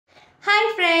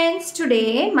Hi friends,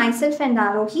 today myself and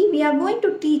Aarohi, we are going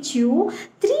to teach you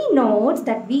 3 notes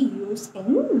that we use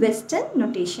in Western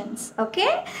notations.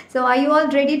 Okay? So are you all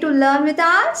ready to learn with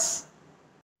us?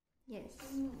 Yes.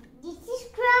 This is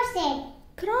crochet.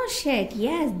 Crochet.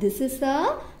 Yes, this is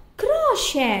a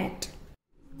crochet.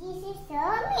 This is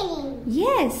a minim.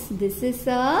 Yes, this is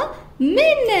a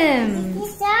minim.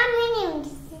 This is a minim.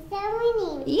 This is a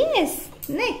minim. Yes.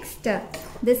 Next.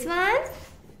 This one.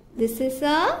 This is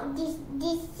a This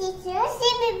is a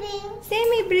semi-brim.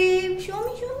 semi-brief. Show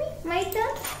me. My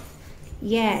turn.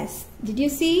 Yes. Did you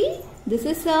see? This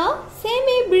is a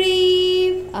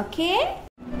semi-brief. Okay.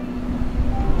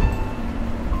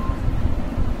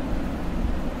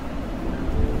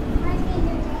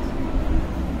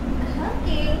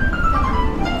 Okay.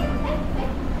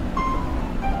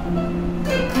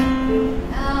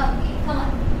 Okay, come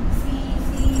on. C,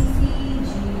 G.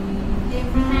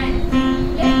 Left hand.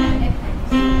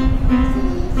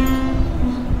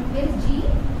 Where is G?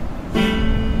 Yes.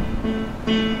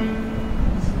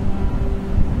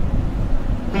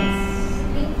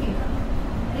 Ring finger.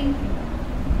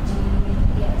 G.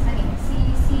 Yes. Again. C,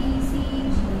 G. Yes.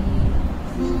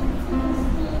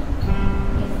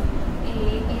 A.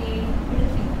 Middle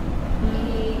finger.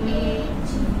 A,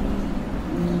 G.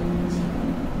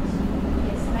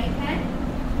 Yes. Right hand.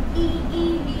 E,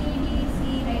 D, C.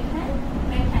 Right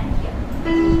hand here.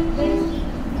 Where is E?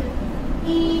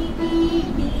 E,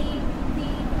 D,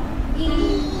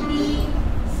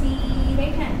 C.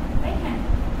 Right hand.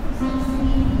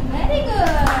 Very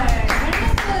good.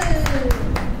 Wonderful.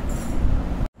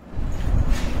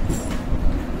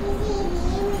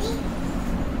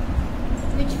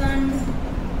 Which one?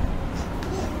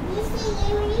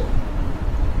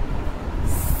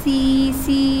 C,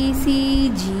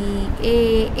 G, A,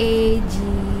 G.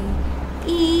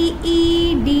 E,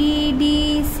 D,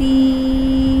 C.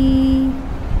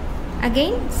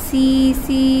 Again. C,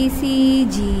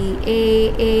 G, A,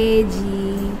 G.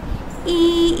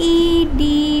 E,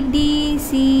 D, C.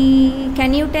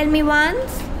 Can you tell me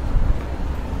once?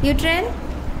 You try?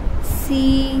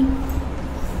 C,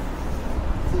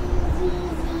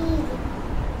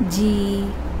 G.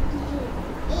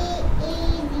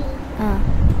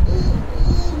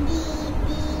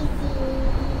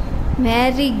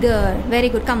 Very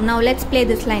good. Come, now let's play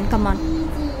this line. Come on.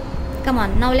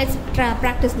 Now let's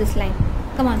practice this line.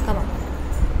 Come on. 1,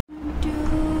 2,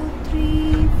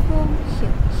 3, 4.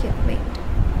 Here. Wait.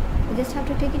 You just have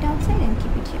to take it outside and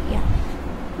keep it here. Yeah.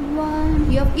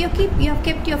 1. You have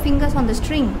kept your fingers on the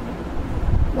string.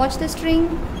 Watch the string.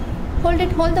 Hold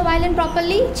the violin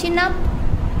properly. Chin up.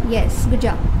 Yes. Good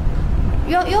job.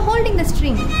 You're holding the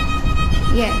string.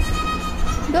 Yes.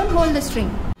 Don't hold the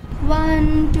string.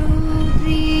 1, 2,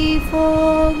 3,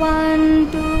 4.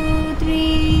 1, 2,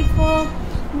 3, 4.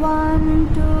 1,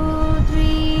 2,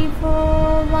 3,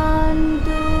 4. 1,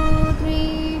 2,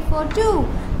 3, 4. 2.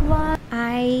 1.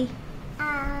 I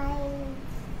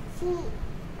see.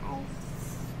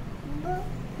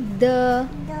 The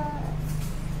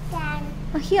Stand.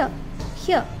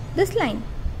 here. This line.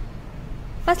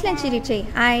 First line chiri chey.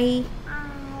 I.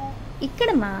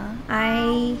 Ikkadama.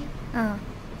 I.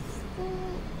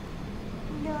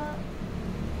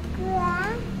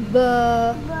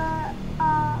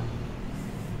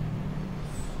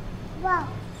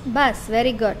 Bus.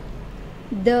 Very good.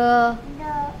 The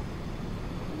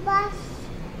bus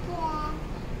can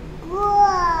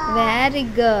go. Very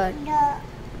good.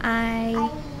 I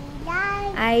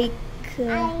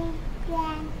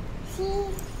can see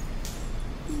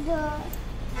the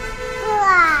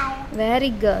car. Very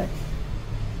good.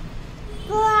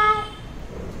 Car.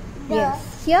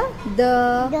 Yes. Here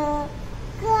the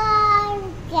car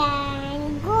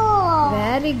can go.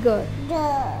 Very good.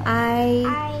 I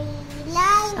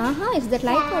like. Is that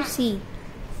light or C?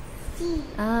 See.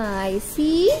 I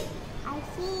see. I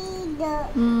see the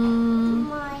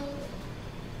my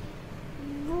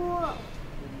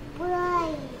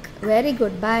bike. Very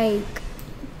good. Bike.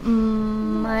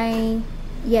 My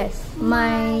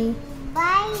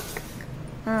Bike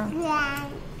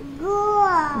can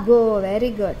go. Go.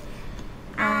 Very good.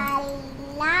 I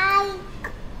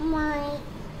like my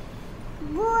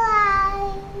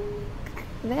bike.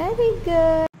 Very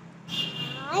good.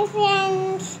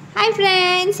 Hi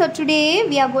friends. So today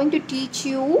we are going to teach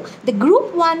you the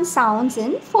group 1 sounds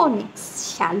in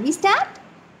phonics. Shall we start?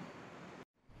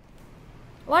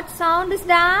 What sound is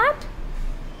that?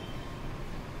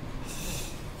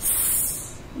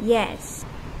 Yes.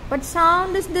 What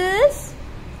sound is this?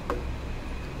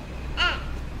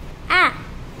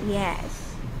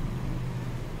 Yes.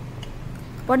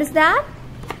 What is that?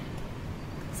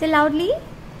 Say loudly.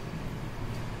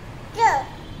 K.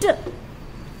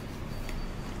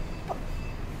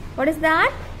 What is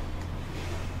that?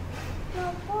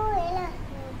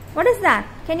 What is that?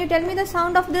 Can you tell me the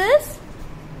sound of this?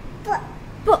 P.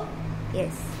 P.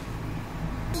 Yes.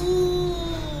 E.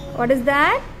 What is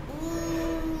that?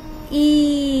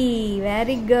 E.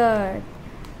 Very good.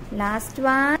 Last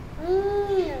one.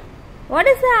 What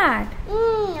is that?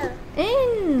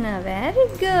 In. Very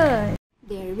good.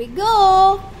 There we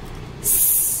go.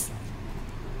 S.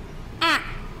 A.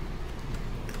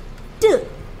 T.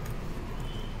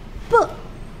 P.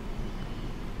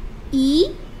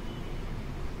 E.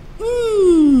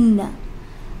 N.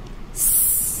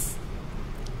 S.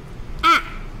 A.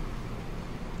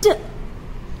 T.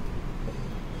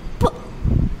 P.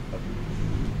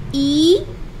 E.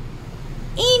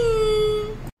 In.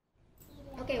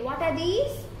 Okay, what are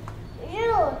these?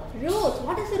 Roots.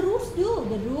 What does the roots do?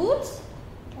 The roots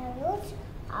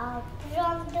Are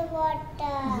from the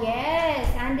water.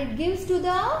 Yes, and it gives to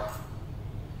the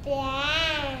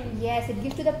Plant. yes, it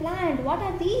gives to the plant. What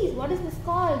are these? What is this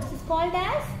called? This is called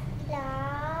as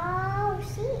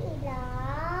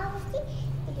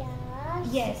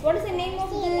yes. What is the name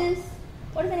of this?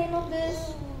 What is the name of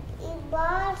this?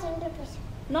 Balls in the fish.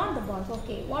 Not the balls.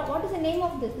 Okay. What is the name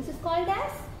of this? This is called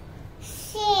as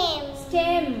Same.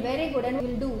 stem. Very good. And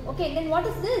we'll do. Okay. Then what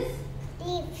is this?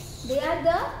 Leaves. They are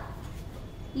the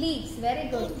leaves. Very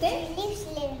good. Then Leaves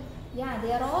live. yeah,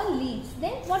 they are all leaves.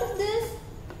 Then what is this?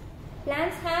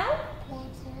 Plants have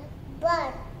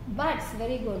Bud. buds.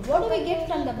 Very good. What do we get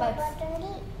from the buds?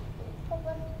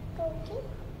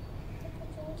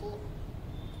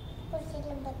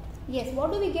 Yes.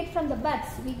 What do we get from the buds?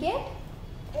 We get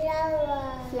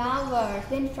flowers.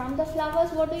 Then from the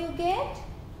flowers, what do you get?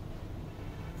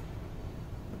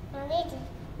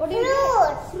 What do you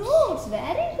get? Fruits.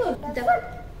 Very good.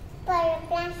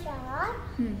 Plants are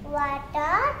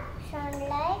water,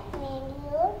 sunlight,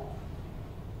 manure,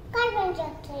 carbon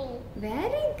dioxide.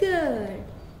 Very good.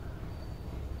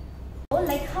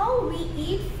 Like how we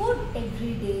eat food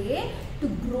every day to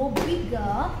grow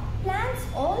bigger, plants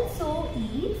also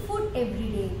eat food every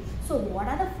day. So what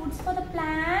are the foods for the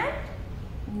plant?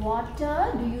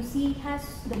 Water. Do you see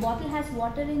the bottle has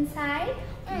water inside?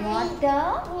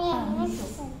 Water.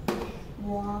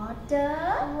 Water.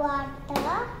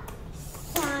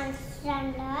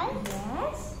 Sunlight.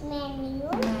 Yes.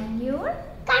 Manure.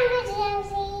 Carbon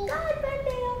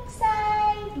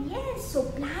dioxide. Yes. So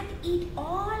plant eat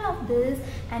all of this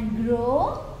and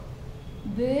grow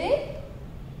big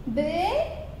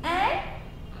and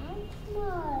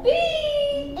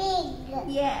big.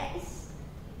 Yes.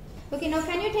 Okay, now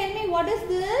can you tell me what is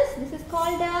this? This is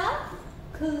called a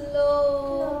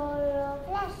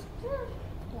chloroplast.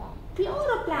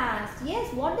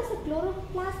 Yes, what does a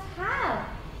chloroplast have?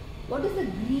 What is the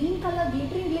green color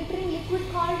glittering liquid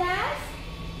called as?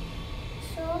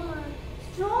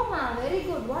 Stroma. Very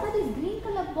good. What are these green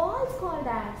color balls called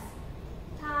as?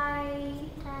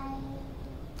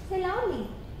 Say loudly.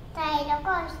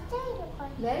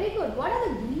 Very good. What are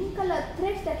the green color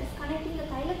threads that is connecting the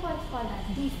thylakoids called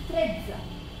as? These threads.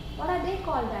 What are they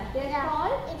called as? They are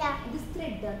called this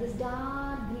thread, this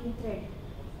dark green thread.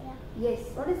 Yes.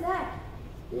 What is that?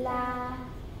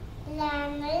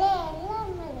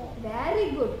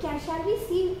 Very good. Shall we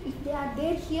see if they are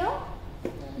there here?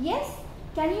 Yes.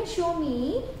 Can you show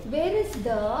me where is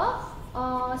the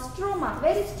stroma?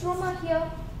 Where is stroma here?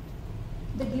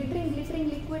 The glittering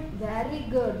liquid. Very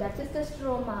good. That is the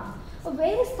stroma.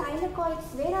 Where is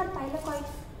thylakoids? Where are thylakoids?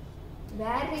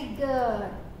 Very good.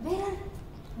 Where are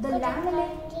the lamellae?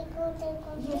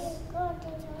 Yes.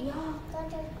 Yeah.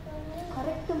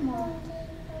 Correct, mom.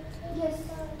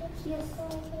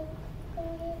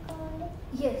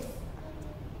 Yes.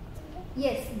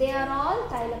 Yes, they are all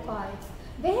thylakoids.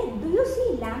 Where do you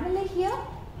see lamellae here?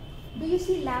 Do you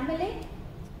see lamellae?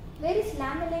 Where is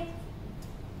lamellae?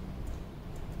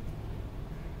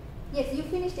 Yes, you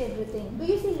finished everything. Do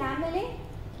you see lamellae?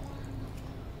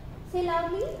 Say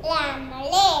loudly.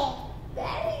 Lamellae.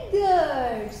 Very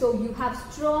good. So you have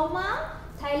stroma,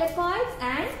 thylakoids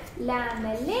and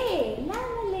lamellae.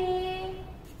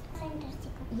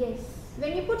 Yes.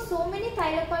 When you put so many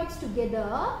thylakoids together,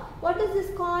 what is this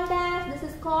called as? This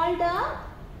is called a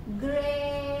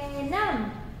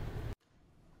granum.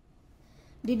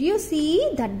 Did you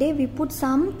see that day we put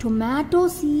some tomato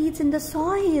seeds in the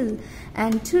soil,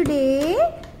 and today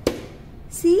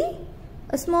see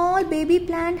a small baby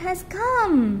plant has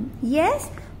come. Yes.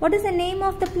 What is the name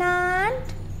of the plant?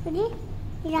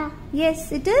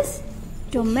 Yes, it is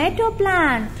tomato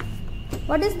plant.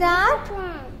 What is that?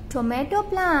 Tomato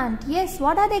plant. Yes.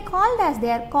 What are they called as?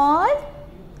 They are called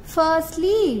first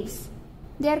leaves.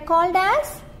 They are called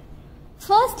as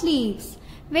first leaves.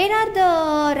 Where are the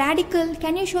radicle?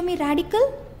 Can you show me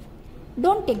radicle?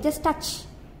 Don't take, just touch.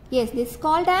 Yes, this is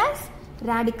called as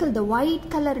radicle, the white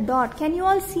color dot. Can you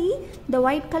all see the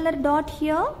white color dot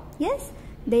here? Yes,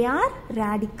 they are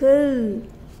radicle.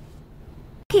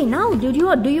 Okay, now do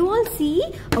you all see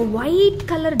a white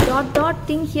color dot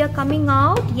thing here coming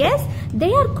out? Yes,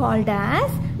 they are called as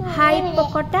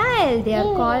hypocotyl. They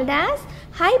are called as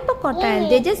hypocotyl.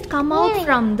 They just come out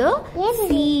from the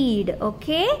seed.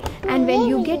 Okay, and when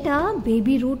you get a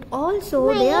baby root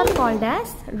also, they are called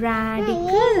as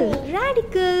radicle.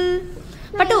 Radicle.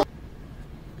 Patu,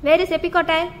 where is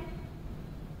epicotyl?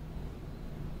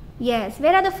 Yes,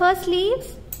 where are the first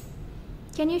leaves?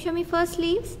 Can you show me first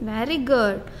leaves? Very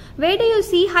good. Where do you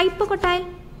see hypocotyl?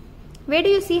 Where do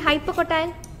you see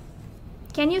hypocotyl?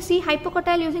 Can you see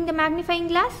hypocotyl using the magnifying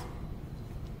glass?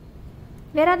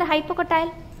 Where are the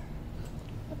hypocotyl?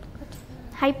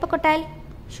 Hypocotyl.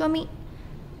 Show me.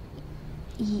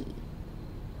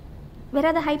 Where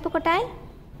are the hypocotyl?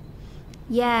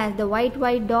 Yes, the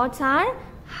white dots are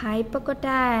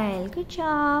hypocotyl. Good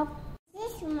job.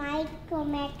 This is my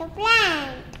tomato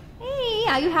plant. Hey,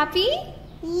 are you happy?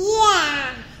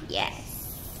 Yeah. Yes.